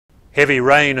Heavy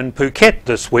rain in Phuket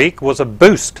this week was a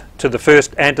boost to the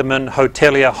first Andaman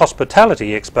Hotelier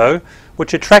Hospitality Expo,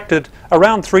 which attracted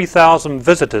around 3,000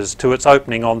 visitors to its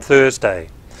opening on Thursday.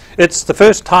 It's the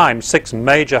first time 6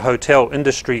 major hotel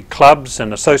industry clubs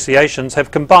and associations have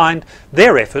combined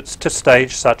their efforts to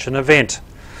stage such an event.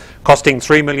 Costing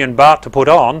 3 million baht to put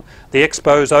on, the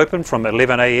expo is open from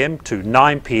 11 a.m. to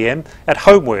 9 p.m. at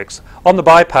Homeworks on the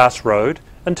Bypass Road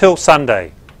until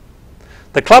Sunday.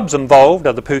 The clubs involved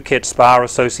are the Phuket Spa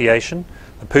Association,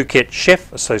 the Phuket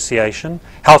Chef Association,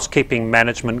 Housekeeping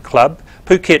Management Club,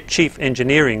 Phuket Chief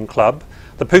Engineering Club,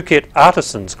 the Phuket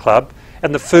Artisans Club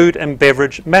and the Food and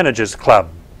Beverage Managers Club.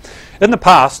 In the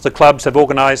past, the clubs have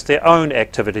organised their own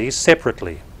activities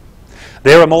separately.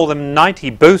 There are more than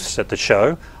 90 booths at the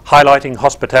show, highlighting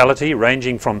hospitality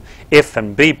ranging from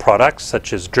F&B products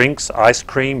such as drinks, ice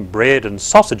cream, bread and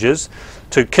sausages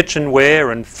to kitchenware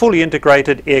and fully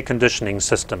integrated air conditioning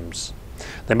systems.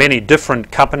 The many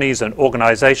different companies and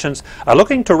organisations are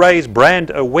looking to raise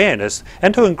brand awareness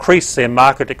and to increase their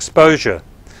market exposure.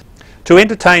 To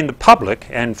entertain the public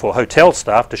and for hotel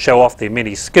staff to show off their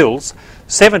many skills,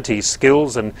 70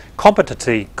 skills and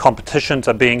competency competitions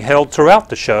are being held throughout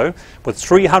the show, with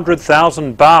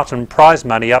 300,000 baht in prize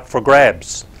money up for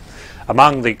grabs.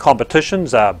 Among the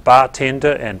competitions are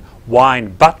bartender and wine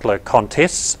butler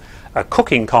contests, a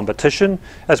cooking competition,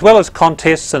 as well as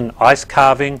contests in ice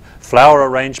carving, flower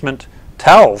arrangement,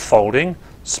 towel folding,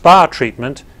 spa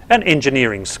treatment and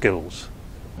engineering skills.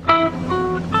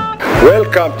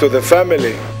 Welcome to the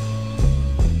family.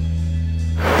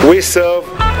 We serve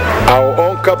our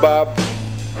own kebab,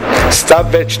 stuffed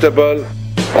vegetable,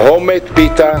 homemade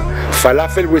pita,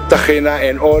 falafel with tahina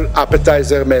and all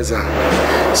appetizer meza.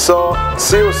 So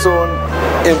see you soon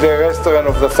in the restaurant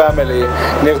of the family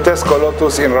near Tesco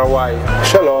Lotus in Rawai.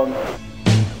 Shalom.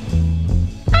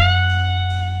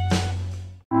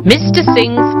 Mr.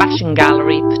 Singh's Fashion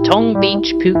Gallery, Patong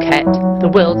Beach, Phuket, the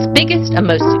world's biggest and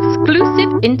most exclusive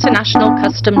international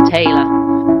custom tailor.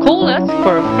 Call us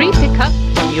for a free pickup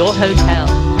from your hotel.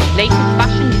 Latest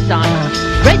fashion designs,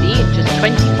 ready in just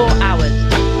 24 hours.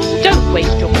 Don't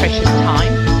waste your precious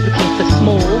time looking for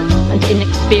small and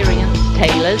inexperienced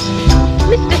tailors.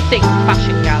 Mr. Singh's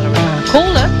Fashion Gallery.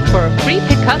 Call us for a free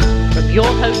pickup from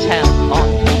your hotel on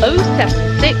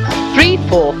 076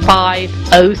 345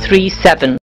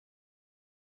 037.